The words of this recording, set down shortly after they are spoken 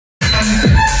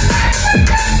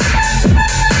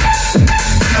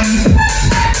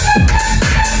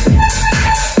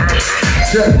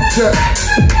Check.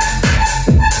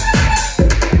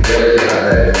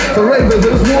 So ravers,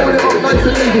 just warming it up nice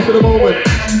and easy for the moment.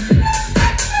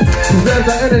 Preserve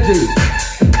that energy.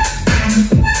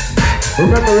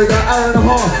 Remember, we got an hour and a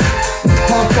half.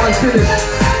 Half-time finish.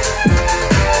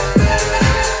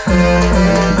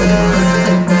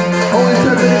 Only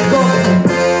 10 minutes gone.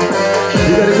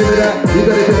 You gotta give me that, you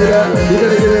gotta give me that, you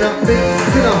gotta give me that big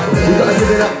skinner. You gotta give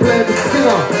me that blend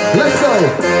skinner. Let's go.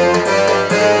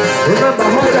 Remember,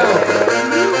 Hideout.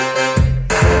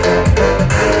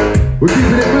 We're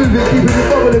keeping it moving, keeping it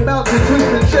bubbling, bouncing,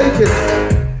 twisting, shaking.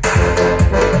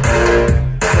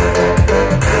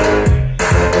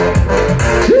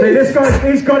 See, this guy,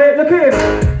 he's got it, look at him.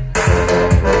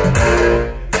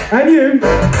 And you?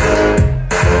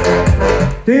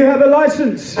 Do you have a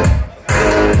license? We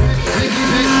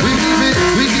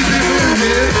keep it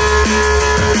moving.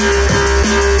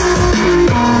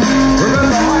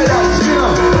 Remember, Hideout,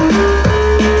 Skinner.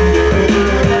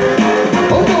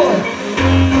 Oh boy.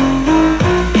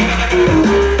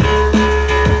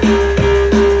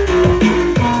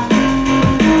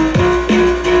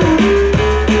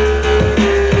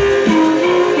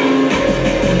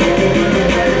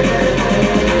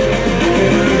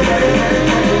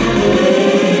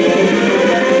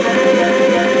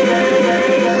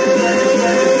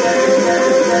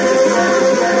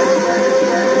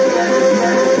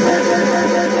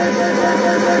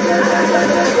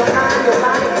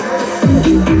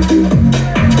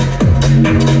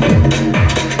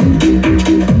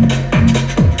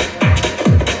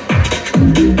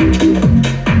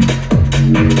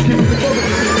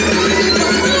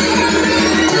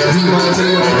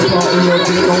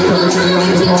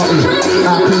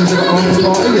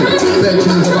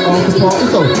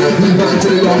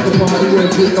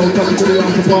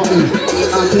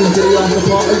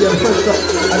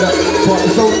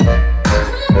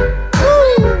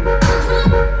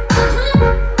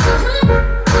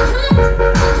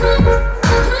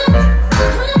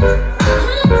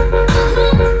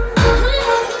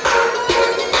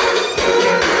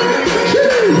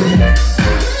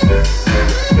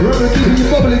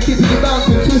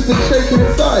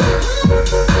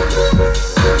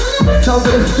 Sounds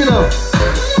like a spinner.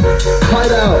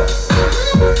 Hideout.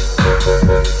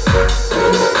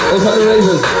 Those are the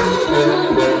ravers.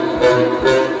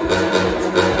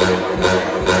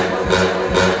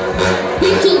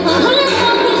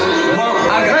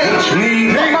 I got what you need.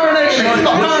 I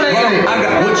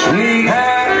got what you need.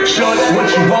 Show you what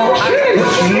you want. I got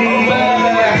what you need.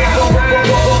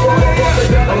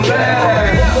 I'm bad.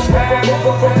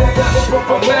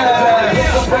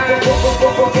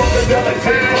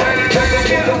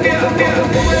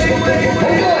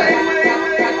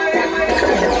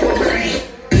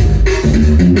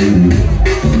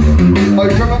 Oh,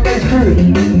 drum and bass crew.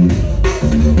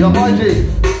 Yo, YG.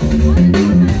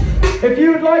 If you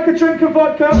would like a drink of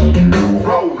vodka,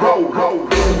 roll.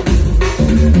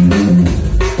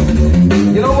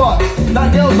 You know what? That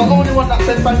girl's the only one that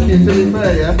said thank you, to be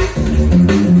fair, yeah?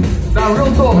 Now,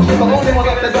 real talk, she's the only one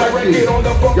that said thank you.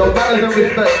 Yo, manners and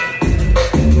respect.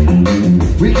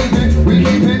 We keep it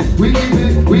moving. We keep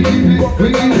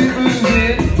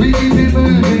it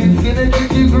moving. Skinner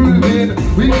keep you grooving.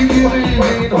 We keep you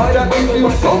moving. Hideout keep you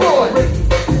so on.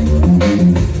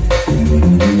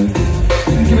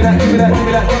 Give me that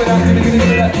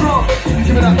drum.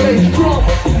 Give me that bass drum.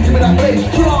 Give me that bass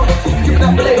drum. Give me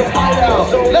that bass Hideout.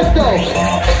 Let's go.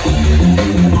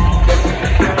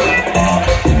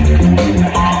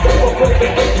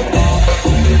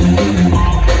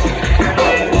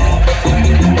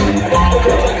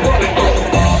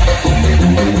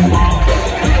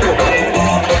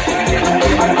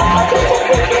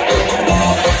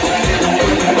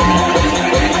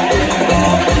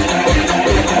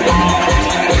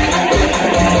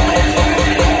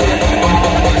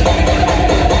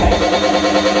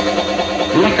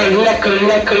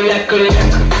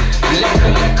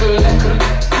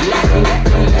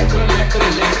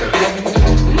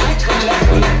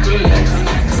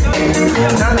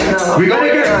 We go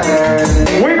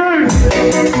again. We move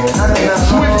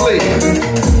swiftly.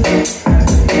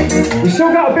 we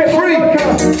still got a bit more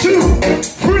vodka.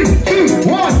 3, 2,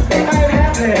 1. I'm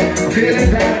happy,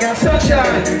 feeling like I got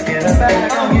sunshine. Get a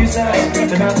bag, I'm useless,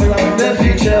 but not for long. The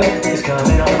future is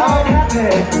coming on. I'm happy,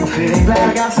 I'm feeling like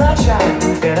I got sunshine.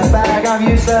 Get a bag, I'm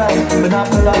useless, but not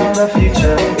for long. The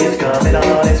future is coming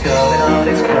on. It's coming on.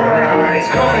 It's coming on. It's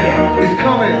coming on. It's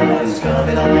coming. It's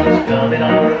coming on. It's coming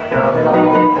on. It's coming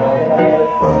on.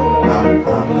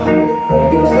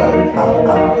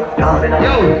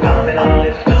 Yo. Coming on.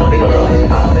 It's coming on.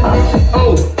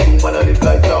 Oh. One of the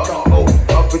lights off. Oh,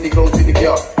 I'm pretty close to the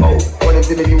car. Oh, one of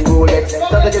them in you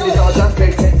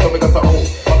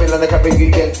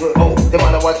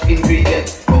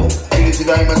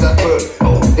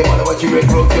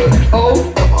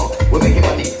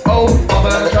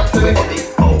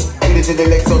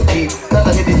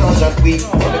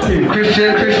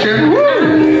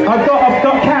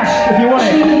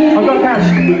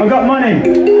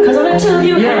time. Cause on the two of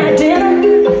you had dinner,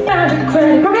 I found a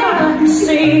credit card.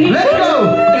 See, Let's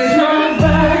go. it's not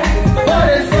right, but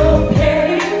it's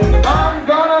okay. I'm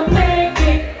gonna make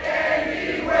it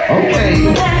anyway. Okay.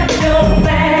 Have your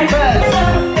bag,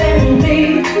 something me.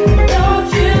 Don't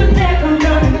you dare come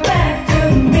running back to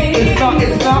me. It's not.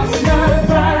 It's not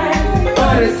right,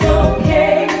 but it's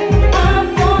okay. I'm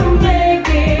gonna make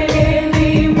it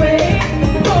anyway.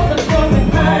 Close the door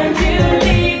behind you,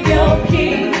 leave your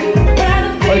key.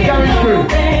 Rather be alone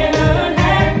than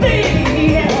unhappy.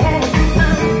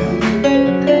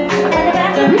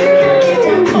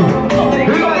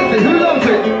 Who likes it? Who loves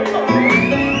it?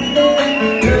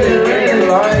 Really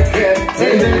like it.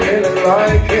 Really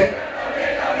like it.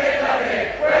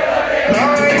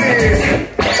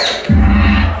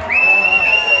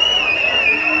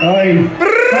 Oi,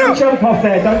 don't jump off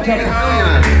there, don't jump off.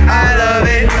 I love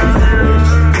it.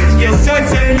 You're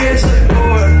such a yes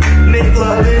boy. Make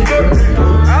love it.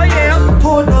 Oh yeah.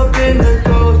 Pulled up in the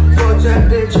ghost. Fuck that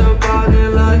bitch up out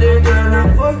in London. Then I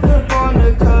fucked up on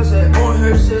the cousin. On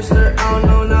her sister, I don't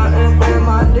know nothing. And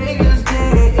my niggas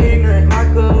getting ignorant.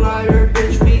 Like a liar,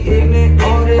 bitch, be ignorant.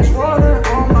 All this water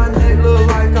on my neck look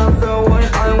like I fell when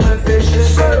I went fishing.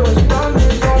 So was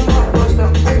diamonds on my bust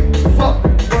up. Fuck,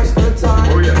 what's the time?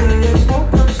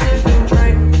 Smoke up, sip and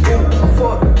drink.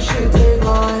 Fuck, shit, take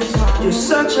lines. You're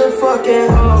such a fucking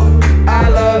hoe. I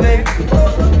love it.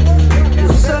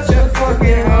 You're such a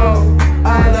fucking hoe. I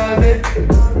love it.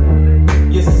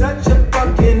 You're such a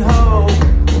fucking hoe.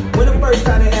 When the first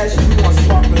time they asked you, you want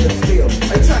sparkling or still?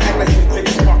 They try to act like you drink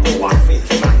sparkling water for you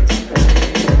tonight.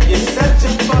 You're such a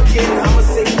fucking. I'm a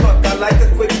sick fuck. I like a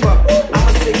quick fuck. I'm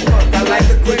a sick fuck. I like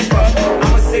a quick fuck.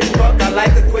 I'm a sick fuck. I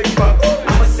like a quick fuck.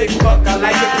 I'm a sick fuck. I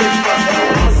like a quick fuck.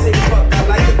 I'm a sick fuck. I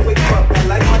like a quick fuck. I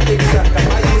like my dick suck. I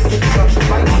like my sick fuck. I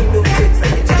like some new chicks. I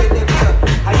get you in there.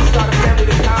 How you start a family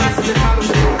with comments and comments?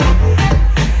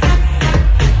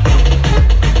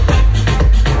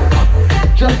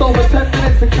 Just over 10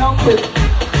 minutes to count it. Let's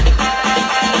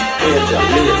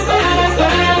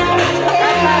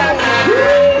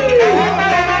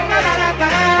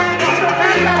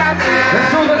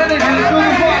feel the energy, let's feel the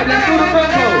vibe, let's feel the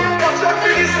tempo.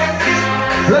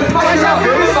 Let's pass it out,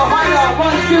 we're in the hideout,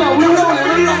 one skiller, we're rolling,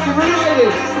 we're rocking, we're ready.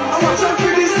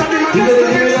 You gotta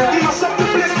hear that?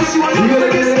 You gotta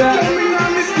hear that?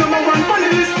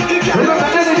 Remember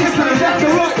energy to the left, the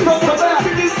right, front, the back.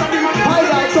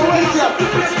 Highlight, Croatia.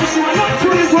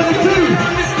 2022.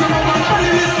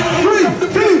 3,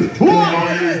 2, 1.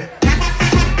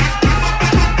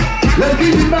 Let's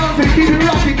keep it bouncing, keep it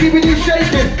rocking, keeping you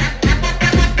shaking.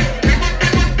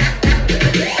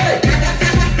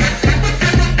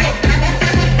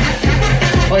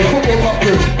 Hey, football pop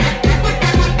group.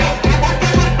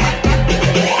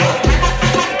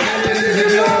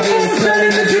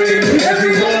 Selling the dream,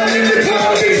 everyone in the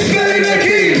party smelling the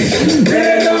keys.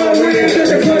 They're not weird and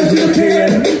the clothes will appear.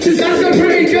 Just ask a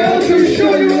pretty girl to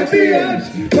show you what the edge.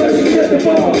 Person at the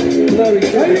bar, blurry.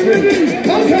 Are you ready?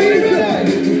 Okay, you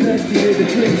ready? Let's hear the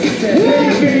drinks. He said,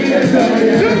 baby, yes I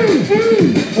am. 1, 2,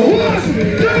 1,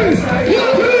 2, 3.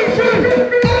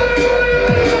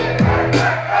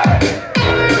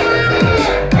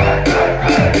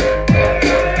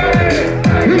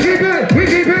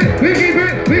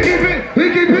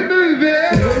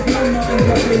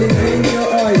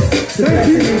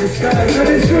 And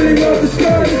it's really well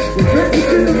described. We're breakfast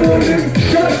in the morning,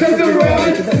 shut down the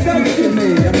ride. Thanks to me,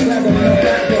 I'm glad I'm not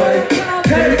that guy.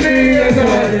 Take me as I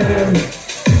am,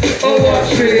 or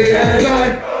watch me as I.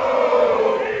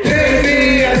 Take me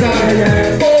as I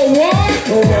am, or what?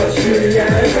 Or watch me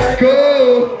as I go.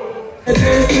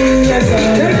 Take me as I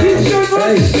am. Thank you so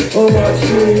much. Or watch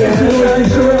me as I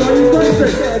go.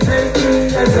 Take me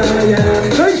as I am.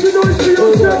 Make some noise for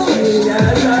yourself. Or watch me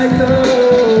as I go.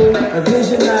 A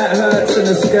vision that hurts and a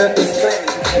skirt is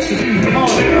clean.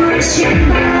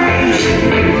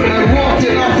 And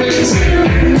walking off it.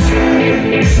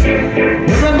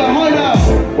 Remember, hideout.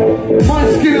 My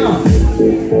Skinner.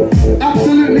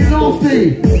 Absolutely nasty.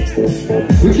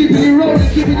 We're keeping you rolling,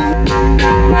 keeping you.